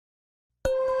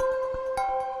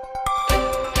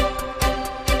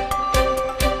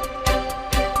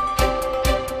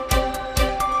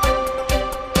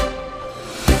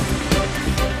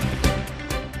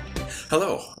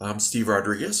Hello, I'm Steve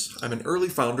Rodriguez. I'm an early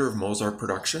founder of Mozart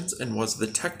Productions and was the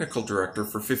technical director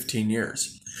for 15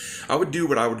 years. I would do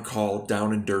what I would call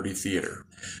down and dirty theater.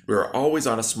 We were always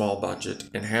on a small budget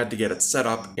and had to get it set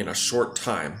up in a short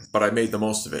time, but I made the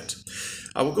most of it.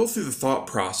 I will go through the thought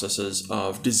processes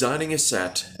of designing a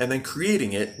set and then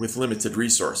creating it with limited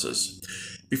resources.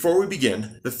 Before we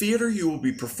begin, the theater you will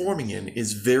be performing in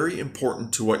is very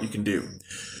important to what you can do.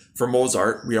 For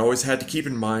Mozart, we always had to keep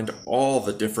in mind all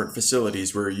the different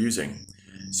facilities we were using.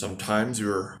 Sometimes we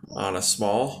were on a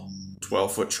small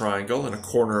 12-foot triangle in a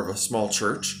corner of a small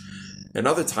church, and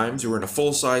other times we were in a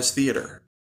full-size theater.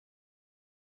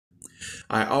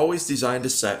 I always designed a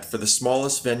set for the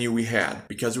smallest venue we had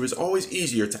because it was always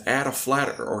easier to add a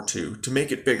flat or two to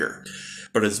make it bigger,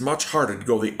 but it is much harder to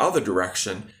go the other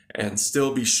direction and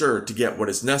still be sure to get what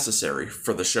is necessary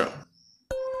for the show.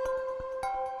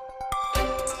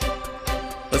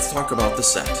 Let's talk about the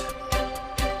set.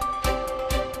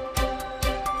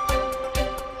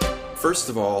 First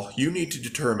of all, you need to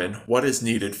determine what is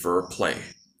needed for a play.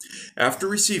 After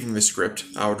receiving the script,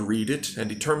 I would read it and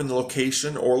determine the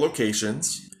location or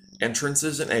locations,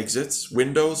 entrances and exits,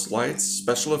 windows, lights,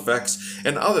 special effects,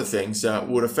 and other things that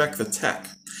would affect the tech.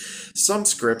 Some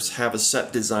scripts have a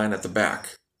set design at the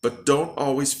back, but don't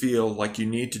always feel like you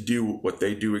need to do what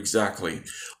they do exactly.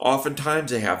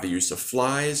 Oftentimes they have the use of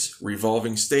flies,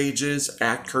 revolving stages,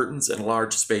 act curtains, and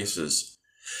large spaces.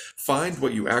 Find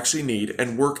what you actually need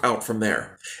and work out from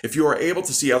there. If you are able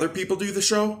to see other people do the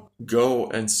show, go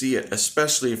and see it,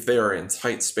 especially if they are in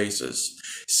tight spaces.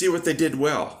 See what they did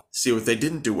well, see what they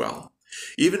didn't do well.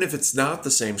 Even if it's not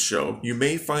the same show, you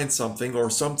may find something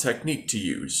or some technique to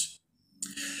use.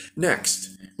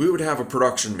 Next, we would have a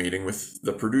production meeting with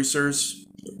the producers,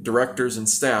 directors, and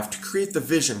staff to create the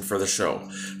vision for the show,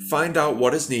 find out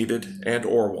what is needed and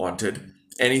or wanted,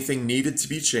 anything needed to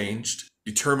be changed,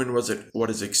 determine what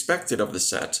is expected of the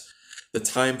set, the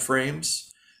time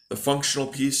frames, the functional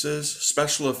pieces,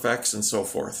 special effects, and so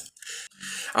forth.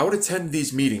 I would attend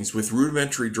these meetings with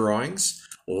rudimentary drawings,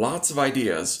 lots of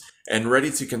ideas, and ready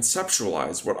to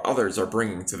conceptualize what others are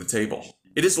bringing to the table.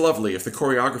 It is lovely if the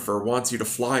choreographer wants you to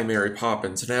fly Mary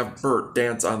Poppins and have Bert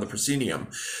dance on the proscenium,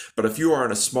 but if you are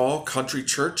in a small country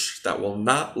church, that will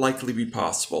not likely be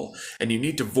possible, and you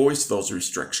need to voice those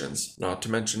restrictions, not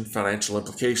to mention financial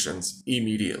implications,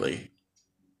 immediately.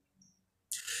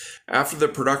 After the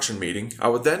production meeting, I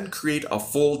would then create a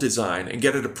full design and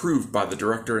get it approved by the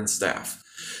director and staff.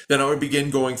 Then I would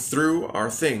begin going through our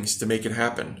things to make it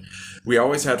happen. We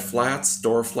always had flats,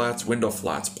 door flats, window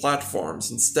flats, platforms,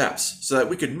 and steps so that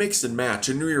we could mix and match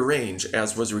and rearrange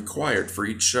as was required for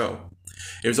each show.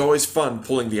 It was always fun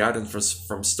pulling the items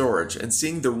from storage and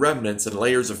seeing the remnants and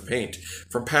layers of paint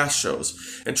from past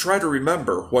shows and try to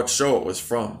remember what show it was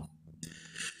from.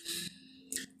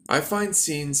 I find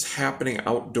scenes happening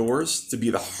outdoors to be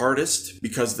the hardest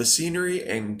because the scenery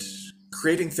and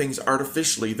creating things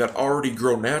artificially that already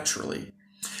grow naturally.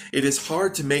 It is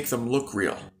hard to make them look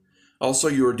real. Also,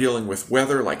 you are dealing with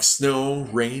weather like snow,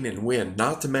 rain, and wind,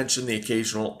 not to mention the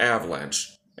occasional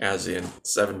avalanche, as in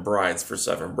 7 Brides for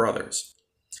 7 Brothers.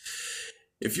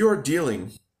 If you are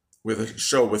dealing with a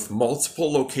show with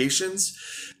multiple locations,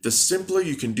 the simpler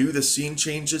you can do the scene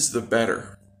changes, the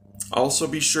better. Also,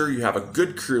 be sure you have a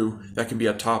good crew that can be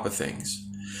on top of things.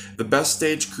 The best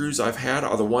stage crews I've had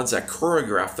are the ones that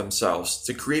choreograph themselves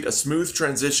to create a smooth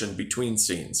transition between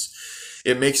scenes.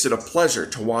 It makes it a pleasure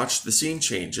to watch the scene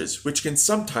changes, which can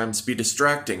sometimes be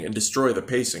distracting and destroy the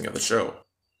pacing of the show.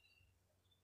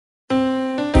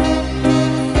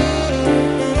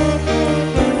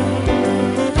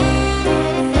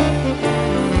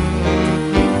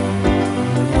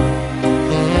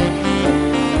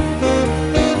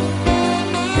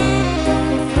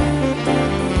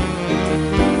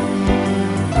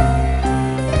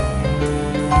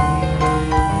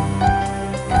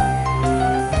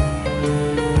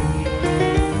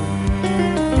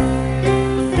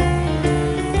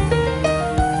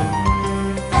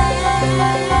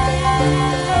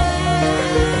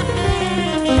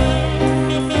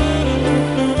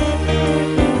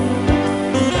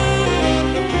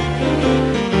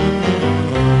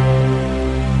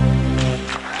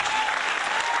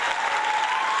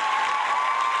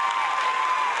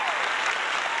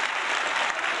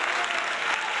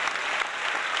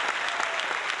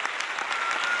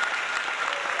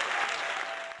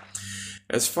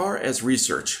 As far as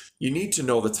research, you need to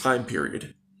know the time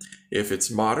period. If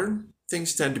it's modern,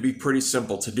 things tend to be pretty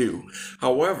simple to do.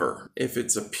 However, if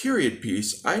it's a period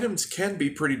piece, items can be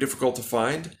pretty difficult to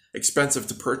find, expensive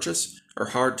to purchase, or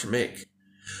hard to make.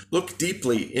 Look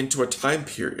deeply into a time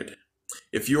period.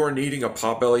 If you are needing a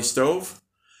potbelly stove,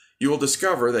 You will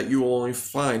discover that you will only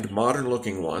find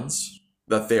modern-looking ones,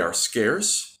 that they are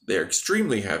scarce, they are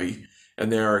extremely heavy,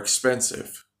 and they are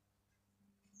expensive.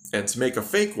 And to make a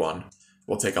fake one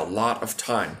will take a lot of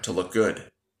time to look good.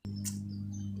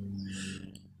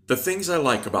 The things I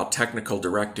like about technical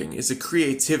directing is the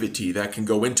creativity that can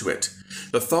go into it,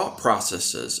 the thought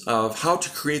processes of how to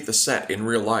create the set in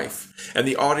real life, and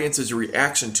the audience's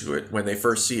reaction to it when they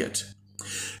first see it.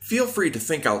 Feel free to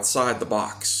think outside the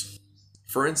box.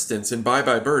 For instance, in Bye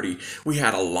Bye Birdie, we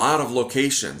had a lot of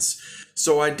locations,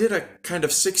 so I did a kind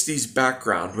of 60s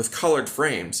background with colored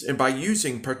frames, and by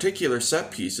using particular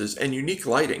set pieces and unique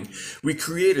lighting, we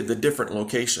created the different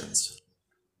locations.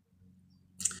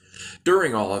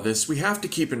 During all of this, we have to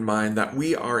keep in mind that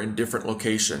we are in different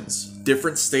locations,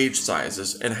 different stage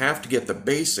sizes, and have to get the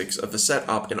basics of the set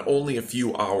up in only a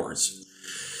few hours.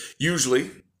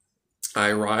 Usually, I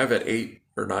arrive at 8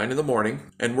 or 9 in the morning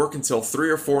and work until 3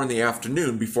 or 4 in the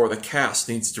afternoon before the cast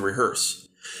needs to rehearse.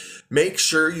 Make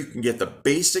sure you can get the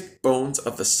basic bones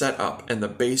of the setup and the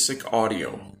basic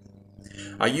audio.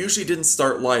 I usually didn't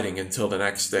start lighting until the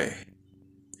next day.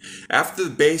 After the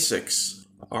basics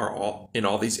in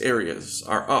all these areas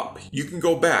are up, you can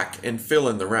go back and fill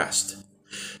in the rest.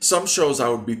 Some shows I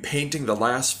would be painting the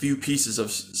last few pieces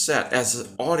of set as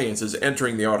the audience is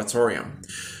entering the auditorium.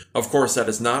 Of course, that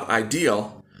is not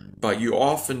ideal, but you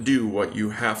often do what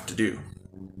you have to do.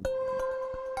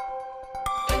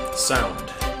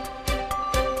 Sound.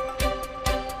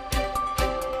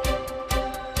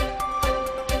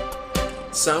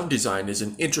 Sound design is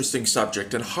an interesting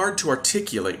subject and hard to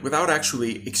articulate without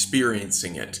actually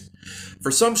experiencing it.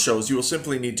 For some shows, you will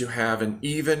simply need to have an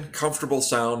even, comfortable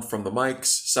sound from the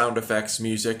mics, sound effects,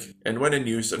 music, and when in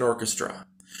use, an orchestra.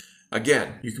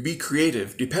 Again, you can be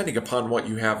creative depending upon what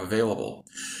you have available.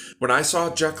 When I saw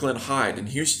Jekyll and Hyde in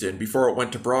Houston before it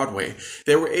went to Broadway,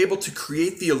 they were able to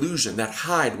create the illusion that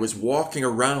Hyde was walking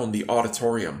around the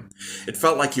auditorium. It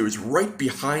felt like he was right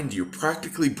behind you,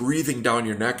 practically breathing down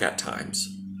your neck at times.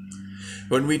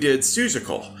 When we did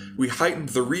Seussical, we heightened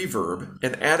the reverb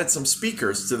and added some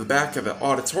speakers to the back of the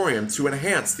auditorium to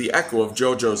enhance the echo of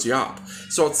JoJo's Yop,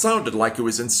 so it sounded like it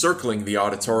was encircling the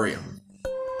auditorium.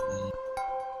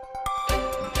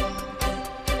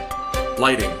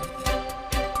 Lighting.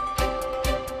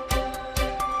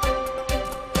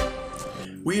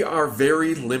 We are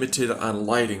very limited on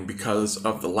lighting because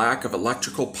of the lack of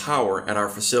electrical power at our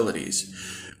facilities.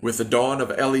 With the dawn of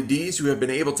LEDs, we have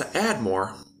been able to add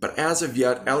more, but as of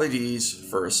yet, LEDs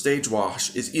for a stage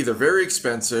wash is either very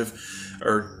expensive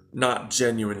or not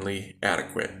genuinely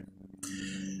adequate.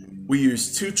 We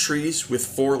use 2 trees with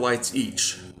 4 lights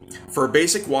each. For a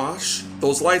basic wash,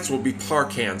 those lights will be par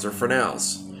cans or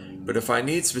fresnels, but if I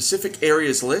need specific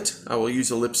areas lit, I will use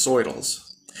ellipsoidals.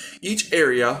 Each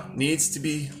area needs to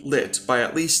be lit by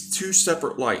at least 2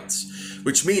 separate lights,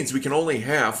 which means we can only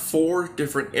have 4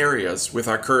 different areas with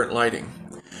our current lighting.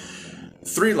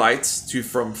 3 lights, 2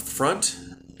 from front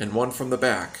and 1 from the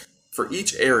back, for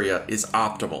each area is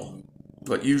optimal,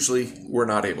 but usually we're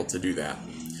not able to do that.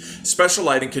 Special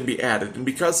lighting can be added, and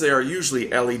because they are usually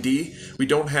LED, we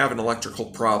don't have an electrical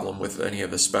problem with any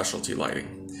of the specialty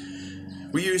lighting.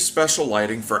 We use special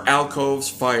lighting for alcoves,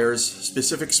 fires,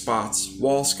 specific spots,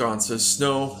 wall sconces,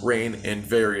 snow, rain, and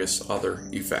various other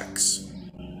effects.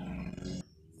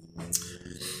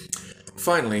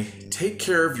 Finally, take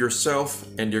care of yourself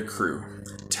and your crew.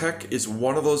 Tech is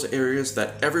one of those areas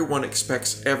that everyone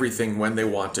expects everything when they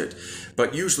want it,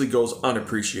 but usually goes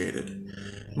unappreciated.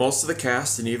 Most of the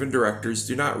cast and even directors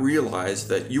do not realize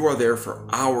that you are there for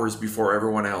hours before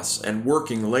everyone else and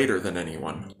working later than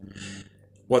anyone.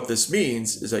 What this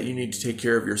means is that you need to take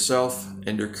care of yourself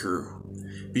and your crew.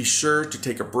 Be sure to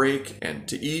take a break and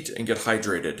to eat and get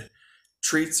hydrated.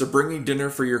 Treats or bringing dinner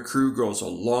for your crew goes a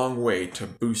long way to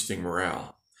boosting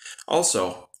morale.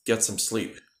 Also, get some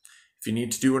sleep. If you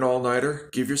need to do an all-nighter,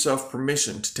 give yourself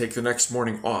permission to take the next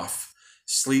morning off.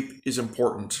 Sleep is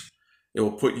important. It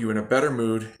will put you in a better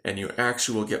mood and you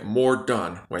actually will get more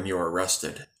done when you are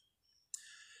rested.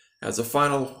 As a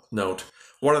final note,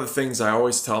 one of the things I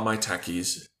always tell my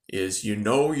techies is you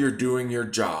know you're doing your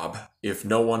job if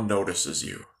no one notices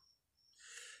you.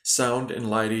 Sound and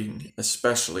lighting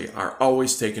especially are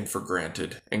always taken for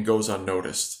granted and goes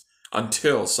unnoticed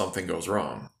until something goes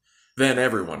wrong. Then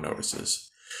everyone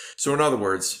notices. So in other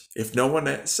words, if no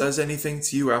one says anything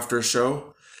to you after a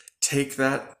show, take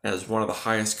that as one of the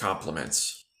highest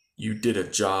compliments. You did a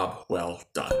job well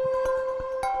done.